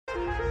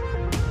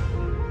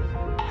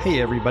Hey,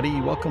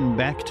 everybody. Welcome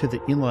back to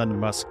the Elon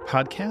Musk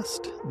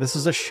podcast. This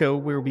is a show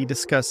where we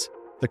discuss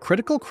the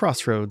critical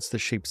crossroads that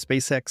shape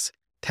SpaceX,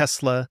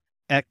 Tesla,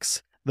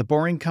 X, The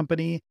Boring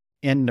Company,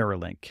 and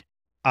Neuralink.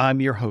 I'm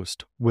your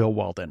host, Will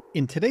Walden.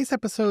 In today's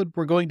episode,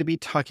 we're going to be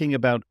talking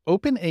about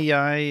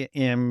OpenAI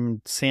and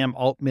Sam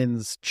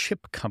Altman's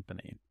chip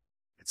company.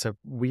 It's a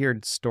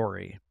weird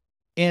story.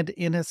 And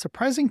in a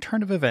surprising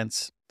turn of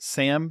events,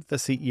 Sam, the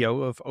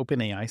CEO of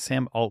OpenAI,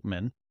 Sam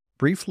Altman,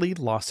 briefly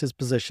lost his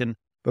position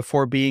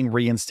before being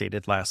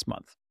reinstated last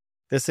month.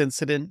 This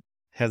incident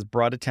has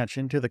brought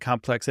attention to the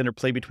complex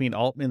interplay between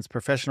Altman's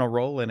professional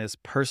role and his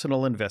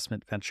personal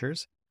investment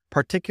ventures,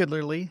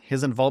 particularly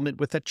his involvement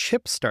with a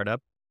chip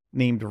startup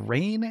named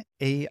Rain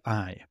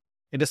AI.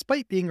 And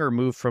despite being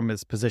removed from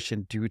his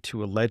position due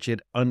to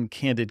alleged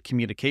uncandid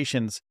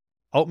communications,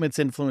 Altman's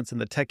influence in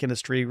the tech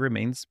industry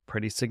remains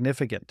pretty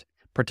significant,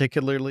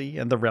 particularly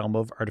in the realm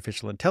of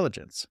artificial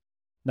intelligence.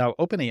 Now,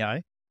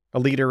 OpenAI, a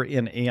leader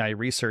in AI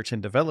research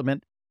and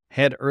development,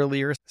 had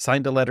earlier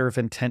signed a letter of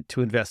intent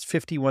to invest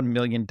 $51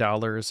 million in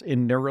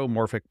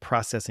neuromorphic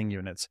processing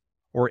units,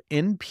 or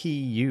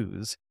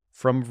NPUs,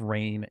 from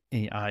Rain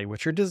AI,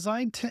 which are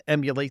designed to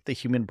emulate the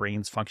human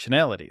brain's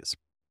functionalities.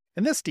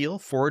 And this deal,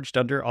 forged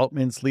under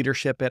Altman's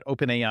leadership at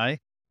OpenAI,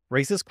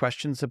 raises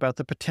questions about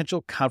the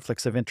potential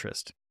conflicts of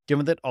interest,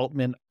 given that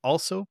Altman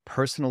also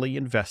personally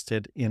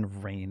invested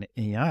in Rain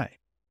AI.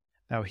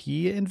 Now,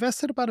 he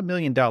invested about $1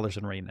 million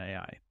in Rain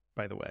AI,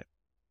 by the way.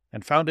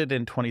 And founded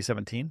in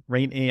 2017,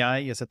 Rain AI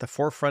is at the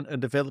forefront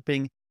of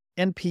developing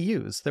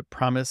NPUs that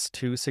promise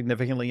to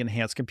significantly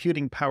enhance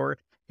computing power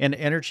and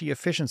energy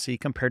efficiency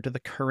compared to the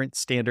current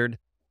standard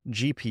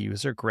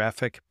GPUs, or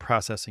graphic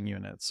processing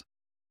units.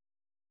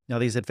 Now,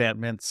 these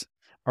advancements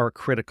are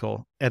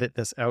critical. Edit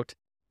this out.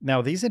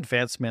 Now, these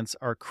advancements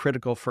are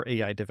critical for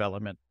AI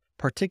development,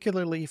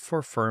 particularly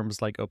for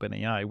firms like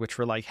OpenAI, which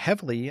rely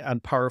heavily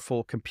on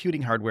powerful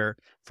computing hardware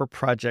for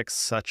projects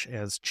such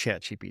as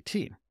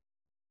ChatGPT.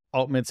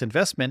 Altman's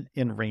investment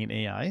in Rain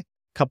AI,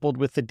 coupled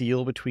with the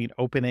deal between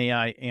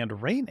OpenAI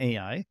and Rain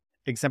AI,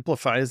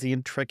 exemplifies the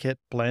intricate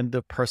blend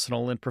of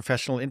personal and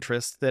professional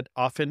interests that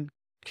often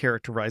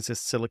characterizes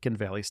Silicon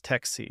Valley's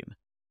tech scene.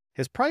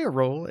 His prior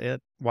role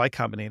at Y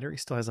Combinator, he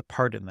still has a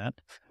part in that,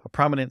 a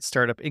prominent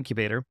startup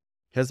incubator,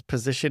 has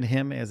positioned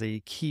him as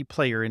a key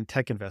player in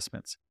tech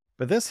investments.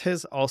 But this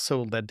has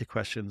also led to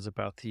questions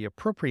about the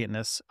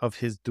appropriateness of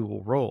his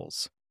dual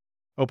roles.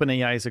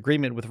 OpenAI's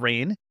agreement with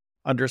Rain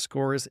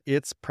underscores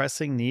its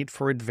pressing need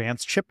for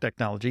advanced chip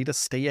technology to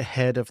stay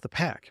ahead of the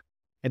pack.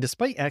 And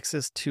despite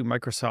access to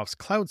Microsoft's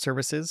cloud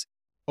services,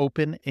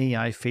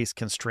 OpenAI faced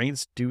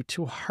constraints due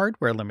to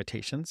hardware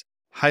limitations,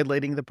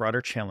 highlighting the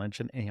broader challenge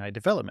in AI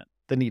development,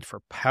 the need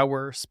for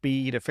power,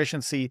 speed,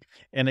 efficiency,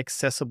 and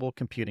accessible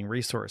computing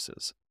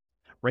resources.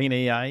 Rain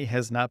AI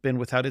has not been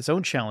without its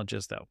own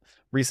challenges, though.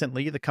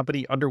 Recently, the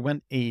company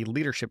underwent a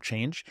leadership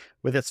change,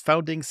 with its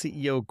founding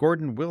CEO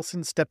Gordon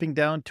Wilson stepping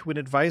down to an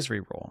advisory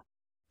role.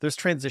 This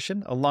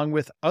transition, along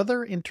with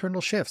other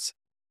internal shifts,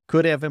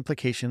 could have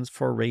implications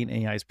for Rain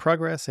AI's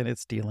progress and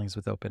its dealings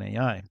with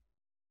OpenAI.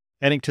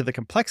 Adding to the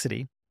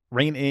complexity,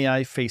 Rain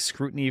AI faced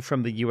scrutiny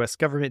from the U.S.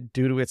 government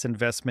due to its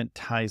investment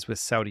ties with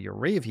Saudi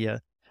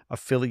Arabia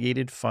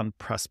affiliated fund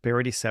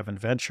Prosperity 7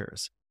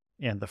 Ventures,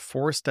 and the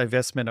forced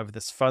divestment of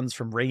this funds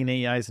from Rain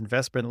AI's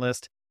investment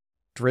list,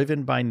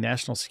 driven by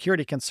national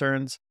security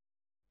concerns,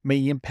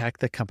 may impact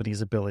the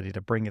company's ability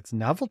to bring its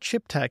novel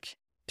chip tech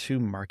to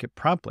market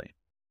promptly.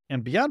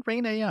 And beyond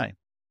Rain AI,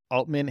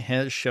 Altman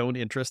has shown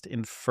interest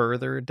in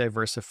further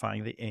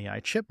diversifying the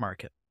AI chip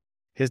market.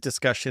 His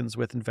discussions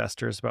with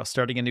investors about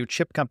starting a new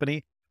chip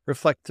company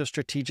reflect the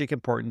strategic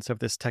importance of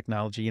this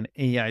technology in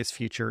AI's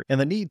future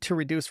and the need to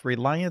reduce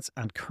reliance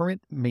on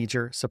current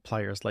major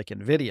suppliers like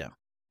NVIDIA.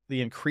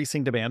 The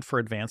increasing demand for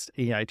advanced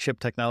AI chip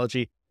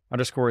technology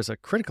underscores a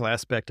critical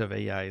aspect of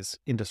AI's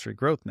industry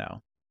growth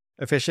now.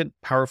 Efficient,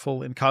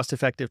 powerful, and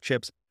cost-effective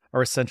chips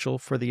are essential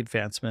for the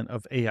advancement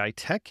of AI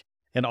tech,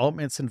 and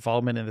Altman's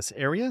involvement in this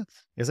area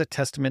is a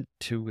testament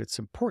to its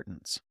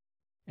importance.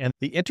 And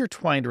the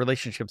intertwined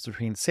relationships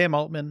between Sam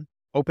Altman,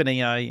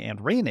 OpenAI,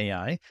 and Rain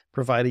AI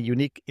provide a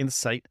unique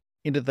insight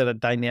into the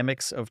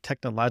dynamics of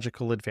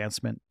technological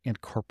advancement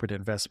and corporate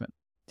investment.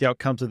 The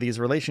outcomes of these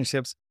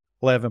relationships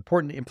will have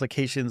important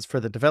implications for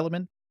the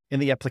development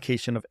and the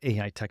application of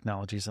AI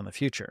technologies in the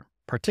future,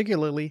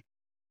 particularly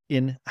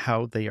in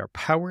how they are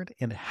powered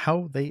and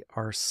how they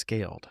are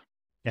scaled.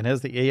 And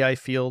as the AI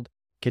field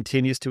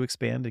continues to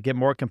expand and get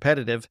more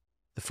competitive,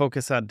 the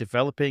focus on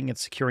developing and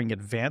securing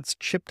advanced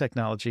chip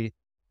technology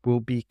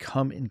will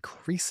become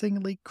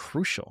increasingly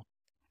crucial.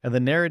 And the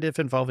narrative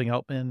involving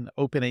Altman,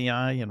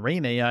 OpenAI, and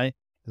Rain AI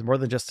is more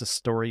than just a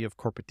story of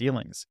corporate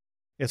dealings.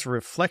 It's a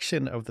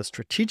reflection of the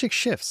strategic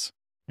shifts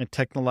and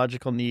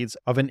technological needs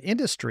of an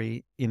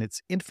industry in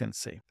its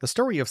infancy. The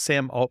story of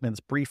Sam Altman's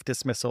brief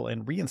dismissal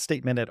and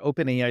reinstatement as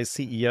OpenAI's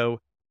CEO,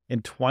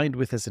 entwined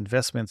with his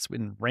investments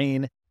in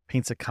Rain,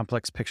 paints a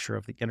complex picture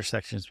of the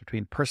intersections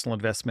between personal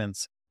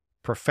investments,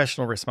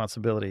 professional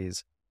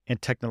responsibilities,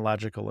 and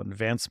technological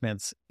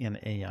advancements in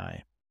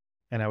AI.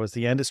 And now as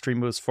the industry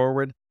moves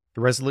forward,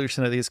 the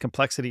resolution of these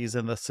complexities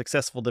and the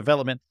successful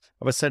development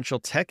of essential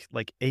tech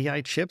like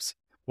AI chips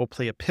will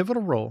play a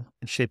pivotal role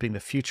in shaping the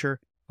future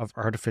of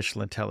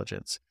artificial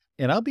intelligence.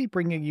 And I'll be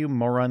bringing you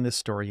more on this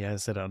story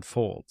as it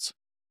unfolds.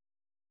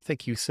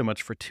 Thank you so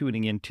much for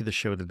tuning in to the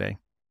show today.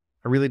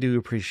 I really do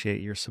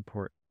appreciate your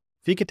support.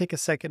 If you could take a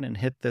second and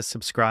hit the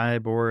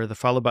subscribe or the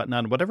follow button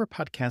on whatever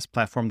podcast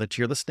platform that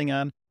you're listening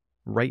on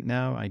right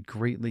now, I'd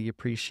greatly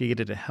appreciate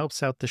it. It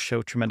helps out the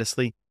show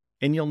tremendously,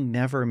 and you'll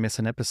never miss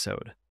an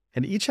episode.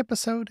 And each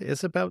episode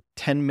is about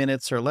 10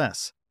 minutes or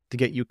less to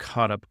get you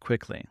caught up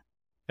quickly.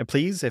 And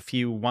please, if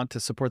you want to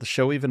support the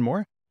show even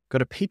more, go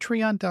to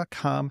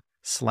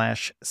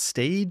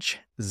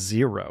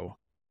patreon.com/stage0.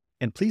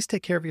 And please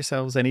take care of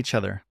yourselves and each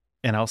other,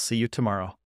 and I'll see you tomorrow.